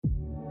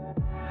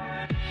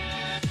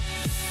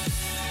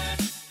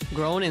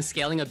Growing and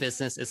scaling a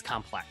business is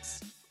complex.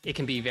 It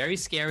can be very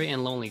scary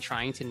and lonely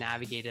trying to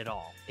navigate it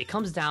all. It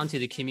comes down to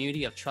the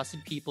community of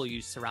trusted people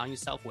you surround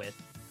yourself with.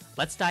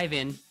 Let's dive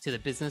in to the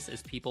Business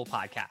is People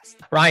podcast.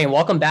 Ryan,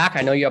 welcome back.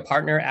 I know you're a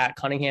partner at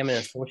Cunningham and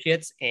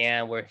Associates,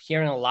 and we're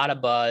hearing a lot of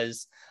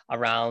buzz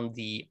around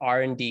the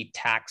R&D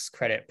tax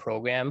credit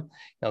program.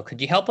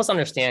 Could you help us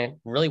understand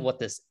really what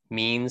this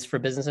means for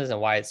businesses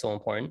and why it's so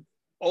important?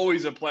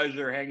 Always a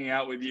pleasure hanging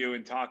out with you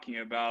and talking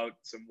about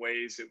some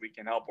ways that we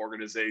can help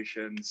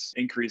organizations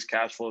increase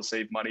cash flow,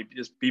 save money,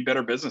 just be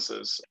better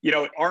businesses.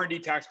 R&D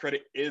tax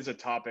credit is a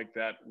topic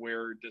that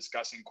we're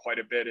discussing quite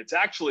a bit. It's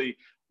actually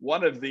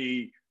one of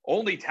the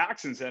only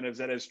tax incentives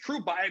that has true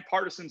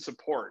bipartisan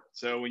support.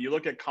 So when you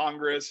look at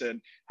Congress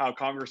and how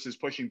Congress is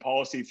pushing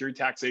policy through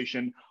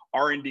taxation,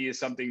 R&D is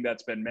something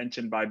that's been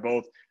mentioned by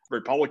both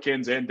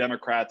Republicans and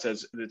Democrats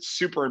as it's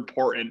super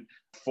important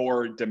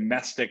for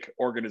domestic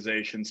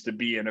organizations to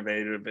be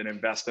innovative and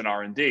invest in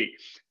R&D.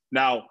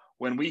 Now,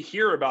 when we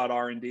hear about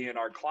R&D and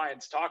our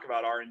clients talk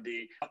about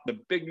R&D, the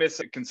big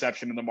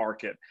misconception in the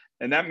market,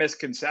 and that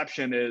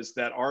misconception is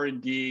that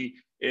R&D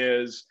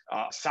is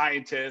a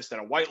scientist in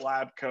a white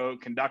lab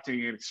coat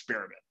conducting an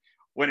experiment.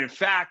 When in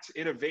fact,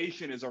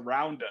 innovation is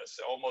around us.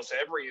 Almost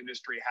every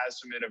industry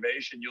has some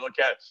innovation. You look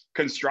at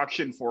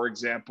construction, for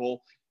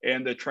example,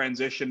 and the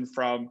transition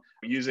from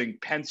using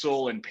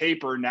pencil and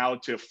paper now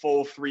to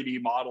full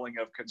 3D modeling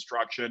of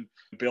construction,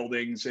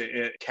 buildings,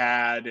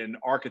 CAD and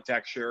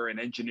architecture and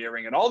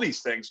engineering and all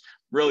these things.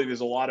 Really,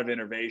 there's a lot of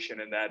innovation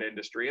in that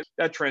industry.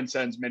 That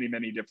transcends many,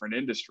 many different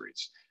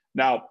industries.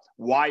 Now,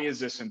 why is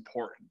this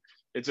important?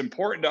 It's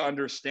important to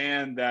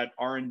understand that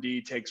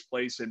R&D takes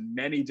place in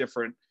many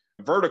different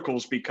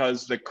verticals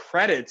because the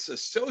credits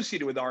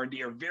associated with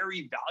R&D are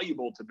very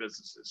valuable to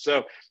businesses.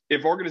 So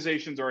if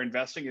organizations are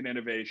investing in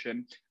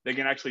innovation, they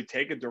can actually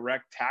take a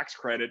direct tax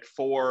credit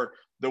for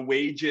the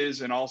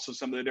wages and also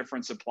some of the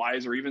different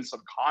supplies or even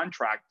some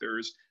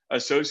contractors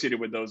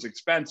associated with those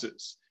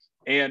expenses.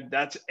 And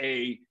that's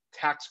a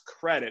tax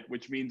credit,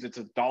 which means it's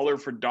a dollar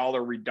for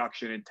dollar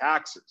reduction in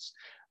taxes.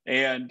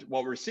 And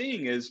what we're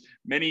seeing is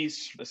many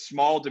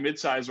small to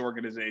mid-sized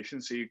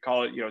organizations, so you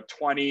call it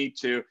 20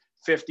 to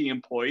 50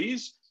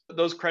 employees,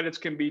 those credits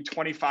can be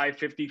 $25,000,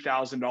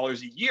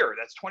 $50,000 a year.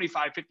 That's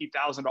 $25,000,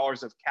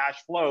 $50,000 of cash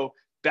flow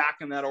back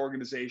in that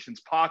organization's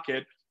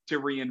pocket to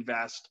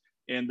reinvest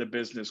in the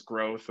business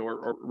growth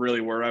or really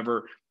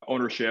wherever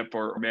ownership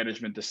or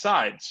management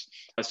decides.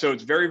 So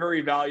it's very, very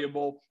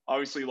valuable.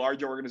 Obviously,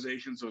 large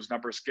organizations, those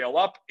numbers scale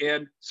up,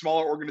 and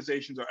smaller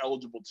organizations are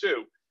eligible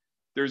too.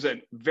 There's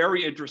a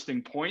very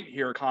interesting point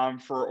here, Com,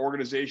 for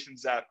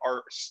organizations that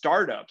are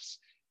startups.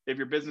 If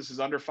your business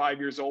is under 5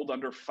 years old,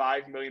 under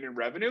 5 million in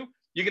revenue,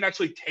 you can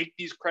actually take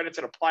these credits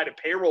and apply to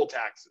payroll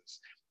taxes.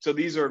 So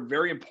these are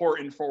very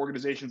important for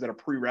organizations that are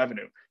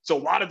pre-revenue. So a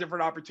lot of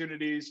different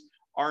opportunities.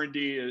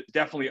 R&D is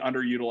definitely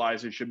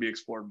underutilized and should be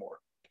explored more.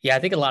 Yeah, I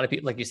think a lot of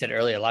people, like you said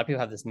earlier, a lot of people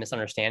have this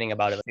misunderstanding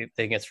about it. They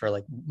think it's for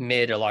like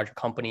mid or larger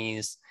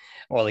companies,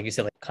 or like you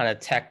said, like kind of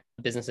tech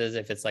businesses,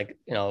 if it's like,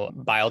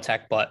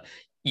 biotech, but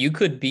you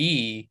could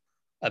be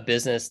a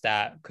business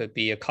that could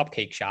be a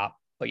cupcake shop,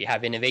 but you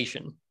have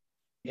innovation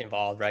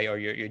involved, right? Or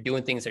you're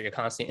doing things that you're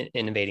constantly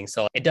innovating.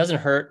 So it doesn't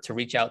hurt to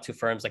reach out to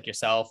firms like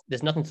yourself.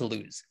 There's nothing to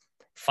lose.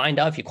 Find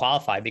out if you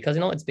qualify because,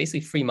 it's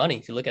basically free money.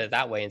 If you look at it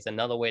that way, it's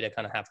another way to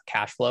kind of have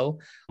cash flow,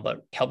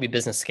 but help your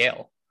business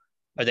scale.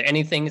 Are there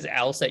any things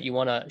else that you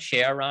want to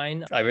share,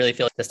 Ryan? I really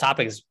feel like this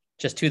topic is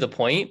just to the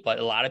point, but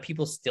a lot of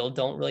people still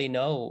don't really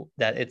know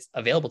that it's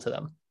available to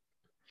them.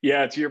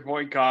 Yeah, to your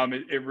point, Com,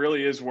 it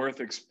really is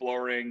worth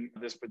exploring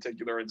this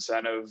particular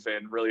incentive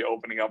and really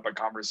opening up a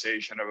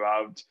conversation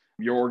about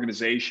your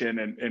organization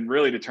and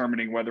really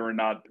determining whether or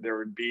not there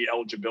would be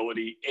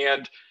eligibility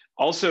and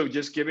also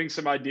just giving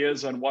some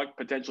ideas on what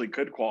potentially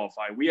could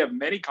qualify. We have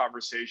many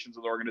conversations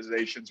with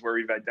organizations where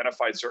we've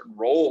identified certain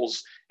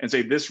roles and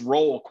say this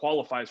role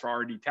qualifies for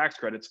R&D tax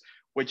credits,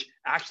 which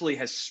actually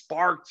has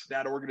sparked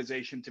that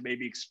organization to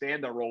maybe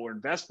expand that role or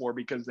invest more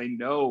because they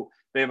know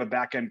they have a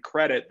back-end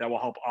credit that will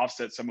help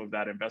offset some of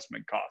that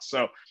investment cost.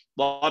 So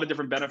a lot of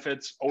different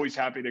benefits, always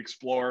happy to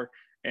explore.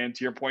 And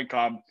to your point,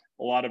 Com,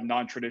 a lot of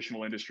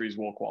non-traditional industries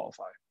will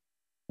qualify.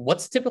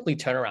 What's typically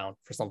turnaround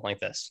for something like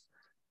this?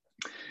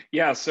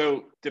 Yeah,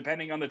 so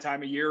depending on the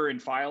time of year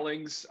and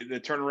filings, the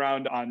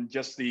turnaround on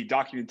just the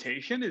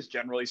documentation is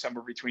generally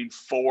somewhere between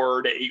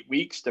 4 to 8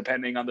 weeks,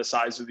 depending on the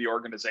size of the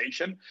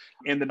organization.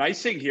 And the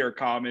nice thing here,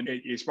 Com, and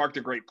you sparked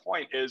a great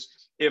point, is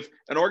if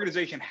an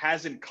organization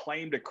hasn't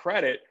claimed a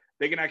credit,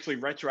 they can actually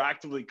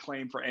retroactively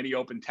claim for any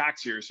open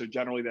tax year. So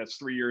generally that's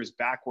 3 years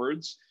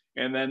backwards,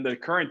 and then the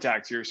current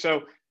tax year.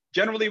 So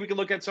generally we can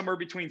look at somewhere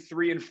between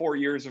 3 and 4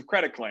 years of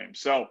credit claims.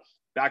 So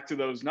back to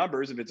those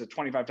numbers, if it's a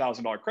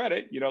 $25,000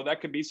 credit,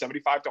 that could be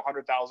 $75,000 to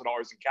 $100,000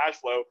 in cash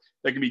flow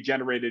that can be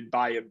generated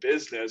by a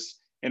business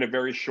in a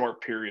very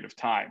short period of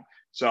time.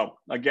 So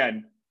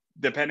again,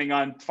 depending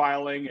on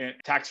filing and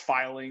tax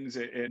filings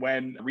and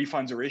when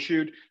refunds are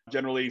issued,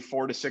 generally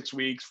 4 to 6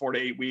 weeks, 4 to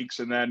 8 weeks,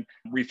 and then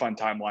refund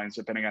timelines,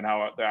 depending on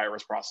how the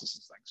IRS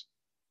processes things.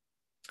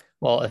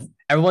 Well, if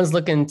everyone's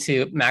looking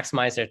to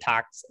maximize their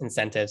tax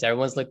incentives,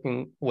 everyone's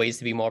looking ways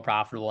to be more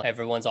profitable.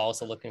 Everyone's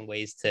also looking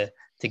ways to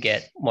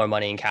get more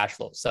money in cash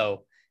flow.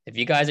 So if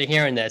you guys are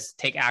hearing this,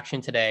 take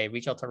action today.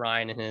 Reach out to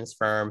Ryan and his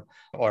firm,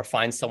 or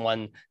find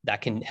someone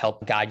that can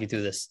help guide you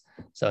through this.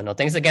 So no,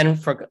 thanks again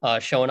for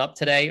showing up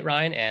today,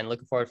 Ryan, and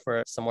looking forward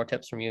for some more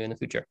tips from you in the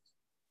future.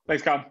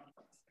 Thanks, Con.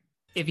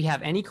 If you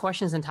have any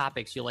questions and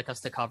topics you'd like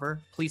us to cover,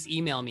 please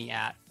email me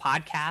at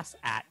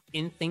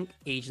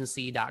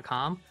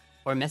podcast@inthinkagency.com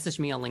or message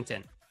me on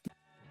LinkedIn.